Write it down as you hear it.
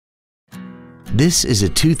This is a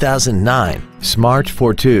 2009 Smart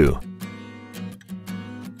Fortwo.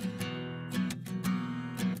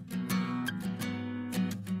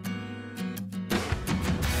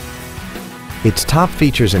 Its top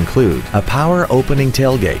features include a power opening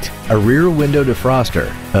tailgate, a rear window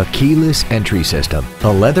defroster, a keyless entry system,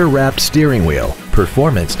 a leather-wrapped steering wheel,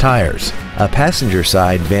 performance tires, a passenger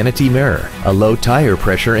side vanity mirror, a low tire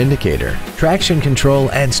pressure indicator, traction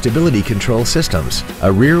control and stability control systems,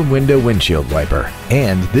 a rear window windshield wiper,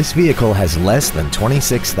 and this vehicle has less than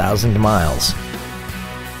 26,000 miles.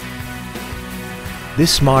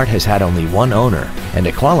 This Smart has had only one owner, and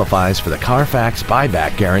it qualifies for the Carfax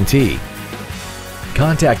buyback guarantee.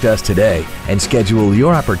 Contact us today and schedule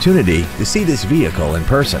your opportunity to see this vehicle in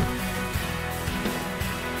person.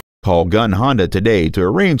 Call Gunn Honda today to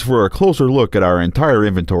arrange for a closer look at our entire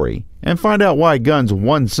inventory and find out why Gunn's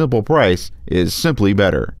one simple price is simply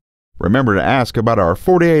better. Remember to ask about our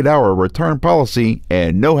 48-hour return policy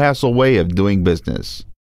and no-hassle way of doing business.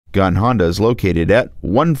 Gunn Honda is located at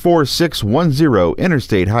 14610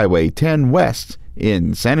 Interstate Highway 10 West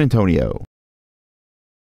in San Antonio.